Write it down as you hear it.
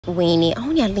ወይኔ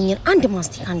አሁን ያለኝን አንድ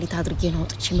ማስቲካ እንዴት አድርጌ ነው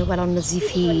አውጥቼ መባላው እነዚህ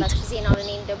ፊት ዜናው እኔ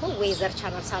ደግሞ ዌዘር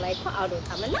ቻናል ሳላይኮ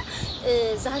አልወጣምና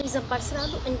ዛሬ ዘንባል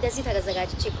ስላሉ እንደዚህ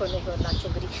ተዘጋጅቼ እኮ ነው ይሆናችሁ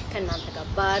እንግዲህ ከናንተ ጋር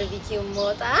ባርቢኪው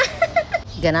ሞጣ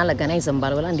ገና ለገና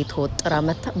ይዘንባል ብላ እንዴት ተወጥራ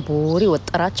መጣ ቦሪ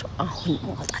ወጥራቸው አሁን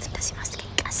ማውጣት እንደዚህ ማስቲካ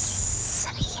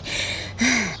ቀሰብዬ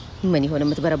ምን ይሆነ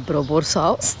የምትበረብረው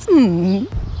ቦርሳው ውስጥ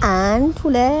 1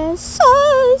 2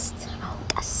 3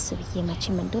 አስብዬ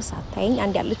መቼም እንደው ሳታየኝ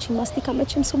አንድ ያለችኝ ማስቲካ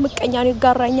መቼም ሰው መቀኛ ነው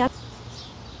ይጋራኛል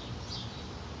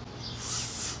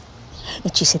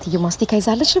እቺ ሴትዮ ማስቲካ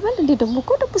ይዛለች ልበል እንዴ ደግሞ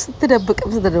እኮ ደቡ ስትደብቅ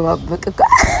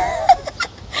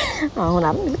አሁን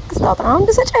አሁን ልክ ስታውጣ አሁን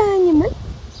ደሰጨኝ ምን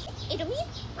ኤዶሚ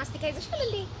ማስቲካ ይዘሽል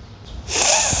እንዴ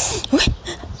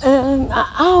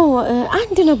አው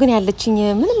አንድ ነው ግን ያለችኝ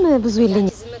ምንም ብዙ የለኝ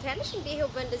ዝምታ ያለሽ እንዴ ይሄው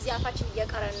በእንደዚህ አፋችን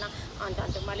እየቀረና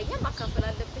አንድ ማለኛ ማካፈል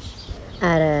አለብሽ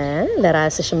አረ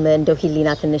ለራስሽም እንደው ሂሊና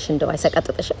ትንሽ እንደው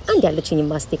አይሰቀጥጥሽም አንድ ያለችኝ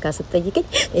ማስቲካ ስትጠይቀኝ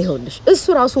ይኸውልሽ እሱ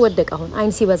ራሱ ወደቀ አሁን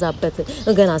አይን ሲበዛበት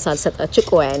ገና ሳልሰጣች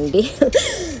ቆያ እንዴ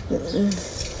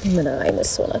ምን አይነት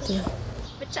ሰው ናት ይኸው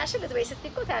ብቻሽ ልትበይ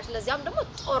ስትይቆ ታያሽ ለዚያም ደግሞ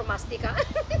ጦር ማስቲካ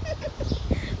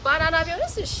ባናና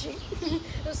ቢሆንስ እሺ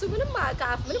እሱ ምንም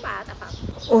አቃፍ ምንም አያጠፋም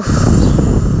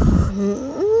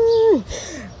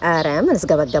አረ ምን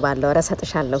እስገበገባለሁ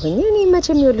ረሰጥሻለሁኝ እኔ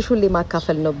መቼም ይወልሽ ሁሌ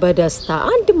ማካፈል ነው በደስታ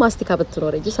አንድ ማስቲካ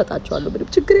ብትኖርኝ ሰጣቸዋለሁ ምንም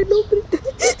ችግር የለውም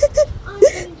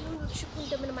ሽኩ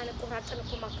እንደምን ማለት ቆራጥን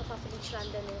እኮ ማከፋፈል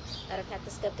እንችላለን አረካት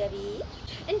ተስገብገቢ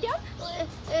እንዴው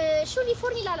ሹሊ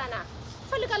ፎርኒ ላላና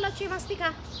ፈልጋላችሁ የማስቲካ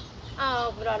አው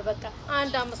ብሏል በቃ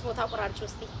አንድ 500 አቆራርጭ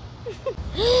ውስጥ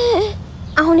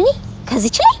አሁን እኔ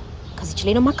ከዚች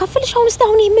ላይ ነው ማካፈልሽ አሁን እስቲ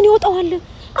አሁን ምን ይወጣዋል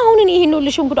አሁን እኔ ይሄን ነው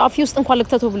ልሽ እንግዲህ አፊ ውስጥ እንኳን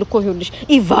ለክተተው ብልኮ ይሁንልሽ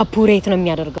ኢቫፖሬት ነው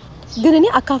የሚያደርገው ግን እኔ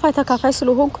አካፋይ ተካፋይ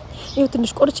ስለሆንኩ ይሄው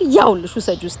ትንሽ ቆርጭ ያውልሽ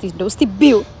ወሰጁ እስቲ እንደው እስቲ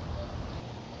ቢው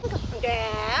እንደ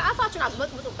አፋችን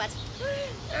አጥመጥምጡበት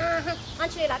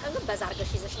አንቺ ሌላ ቀን ግን በዛ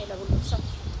አርገሽ ይዘሽ ነው ለሁሉ ሰው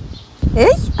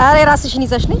አሬ ራስሽን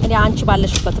ይዘሽ ነኝ እኔ አንቺ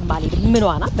ባለሽበት ማለት ምን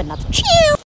ዋና በእናትሽ